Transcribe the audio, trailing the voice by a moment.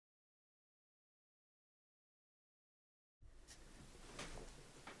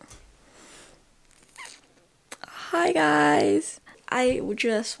Hi guys! I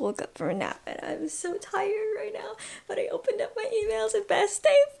just woke up from a nap and I'm so tired right now, but I opened up my emails and best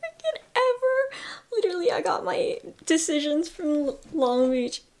day freaking ever! Literally, I got my decisions from Long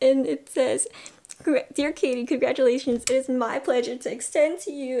Beach and it says, "Dear Katie, congratulations. It is my pleasure to extend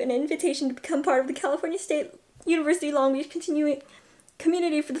to you an invitation to become part of the California State University Long Beach continuing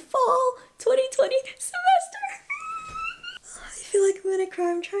community for the fall 2020 semester." I feel like I'm gonna cry.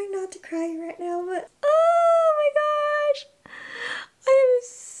 I'm trying not to cry right now, but oh my gosh! I am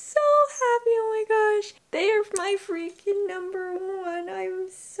so happy, oh my gosh. They are my freaking #1. I'm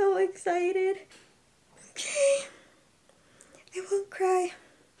so excited. Okay. I won't cry.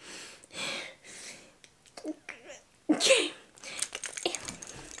 Okay.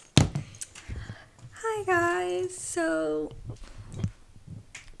 Hi guys. So,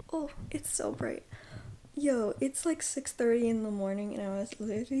 oh, it's so bright. Yo, it's like 6:30 in the morning and I was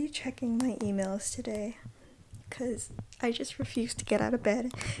literally checking my emails today because I just refused to get out of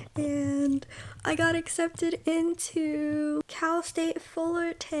bed, and I got accepted into Cal State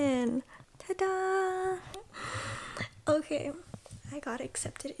Fullerton. Ta-da! Okay, I got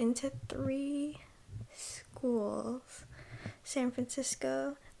accepted into 3 schools: San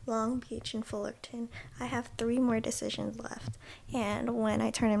Francisco, Long Beach, and Fullerton. I have 3 more decisions left, and when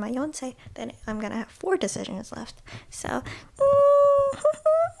I turn in my YONSEI, then I'm gonna have 4 decisions left. So,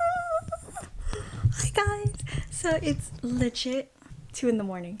 hi guys! So it's legit 2 in the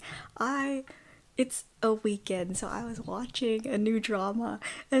morning. It's a weekend, so I was watching a new drama,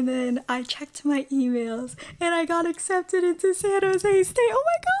 and then I checked my emails, and I got accepted into San Jose State. Oh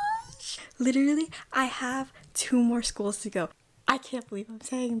my gosh! Literally, I have 2 more schools to go. I can't believe I'm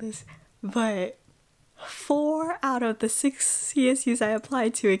saying this, but 4 out of the 6 CSUs I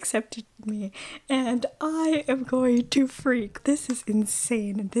applied to accepted me, and I am going to freak. This is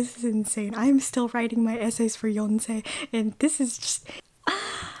insane. This is insane. I'm still writing my essays for YONSEI, and this is just...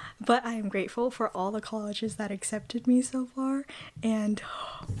 But I am grateful for all the colleges that accepted me so far, and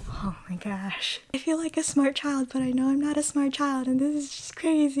oh my gosh. I feel like a smart child, but I know I'm not a smart child, and this is just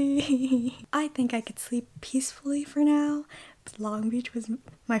crazy. I think I could sleep peacefully for now. Long Beach was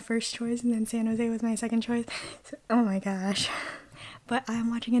my first choice, and then San Jose was my second choice. So, oh my gosh. But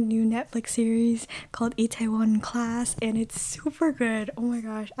I'm watching a new Netflix series called Itaewon Class, and it's super good. Oh my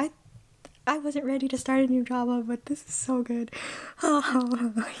gosh. I wasn't ready to start a new drama, but this is so good.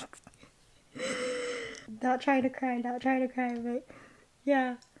 Oh. Not trying to cry, but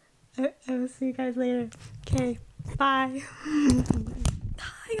yeah. I will see you guys later. Okay, bye.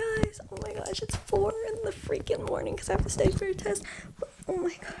 Hi guys! Oh my gosh, it's 4 in the freaking morning because I have to study for a test. But oh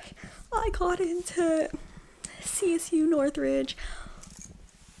my gosh, I got into CSU Northridge.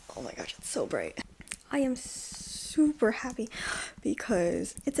 Oh my gosh, it's so bright. I am super happy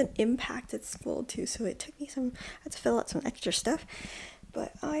because it's an impacted school too, so it took me some, I had to fill out some extra stuff.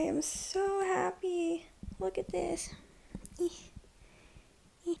 But I am so happy. Look at this.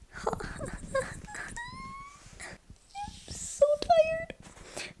 So tired.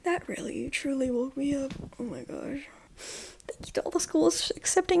 That really truly woke me up. Oh my gosh. Thank you to all the schools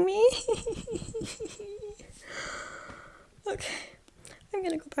accepting me. Okay, I'm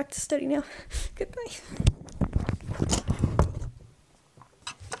gonna go back to study now. Goodbye.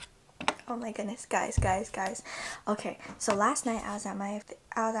 Oh my goodness, guys. Okay, so last night I was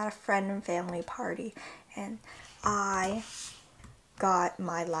at a friend and family party, and I got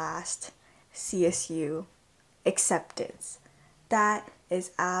my last CSU acceptance. That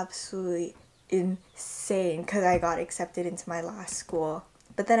is absolutely insane because I got accepted into my last school.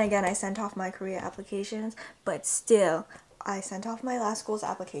 But then again, I sent off my career applications, but still, I sent off my last school's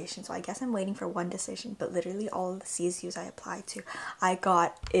application, so I guess I'm waiting for 1 decision, but literally all of the CSUs I applied to, I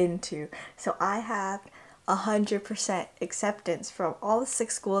got into. So I have 100% acceptance from all the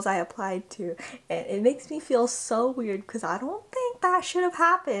 6 schools I applied to, and it makes me feel so weird because I don't think that should have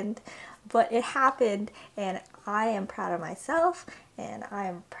happened, but it happened, and I am proud of myself, and I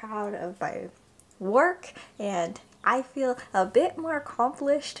am proud of my work, and I feel a bit more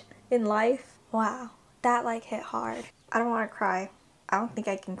accomplished in life. Wow, that like hit hard. I don't want to cry. I don't think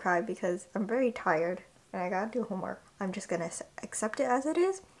I can cry because I'm very tired and I gotta do homework. I'm just gonna accept it as it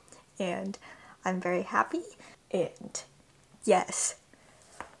is, and I'm very happy, and yes.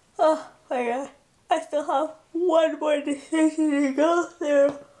 Oh my god, I still have 1 more decision to go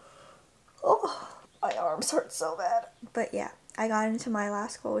through. Oh, my arms hurt so bad. But yeah, I got into my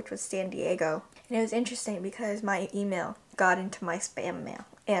last school, which was San Diego, and it was interesting because my email got into my spam mail.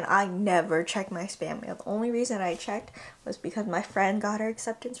 And I never check my spam mail. The only reason I checked was because my friend got her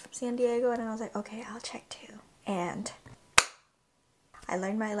acceptance from San Diego, and I was like, okay, I'll check too. And I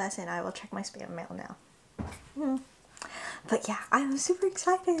learned my lesson. I will check my spam mail now. But yeah, I'm super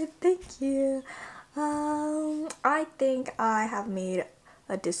excited. Thank you. I think I have made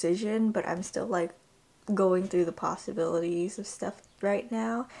a decision, but I'm still like going through the possibilities of stuff right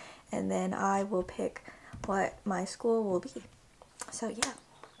now, and then I will pick what my school will be. So yeah,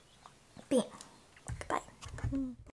 bam, goodbye.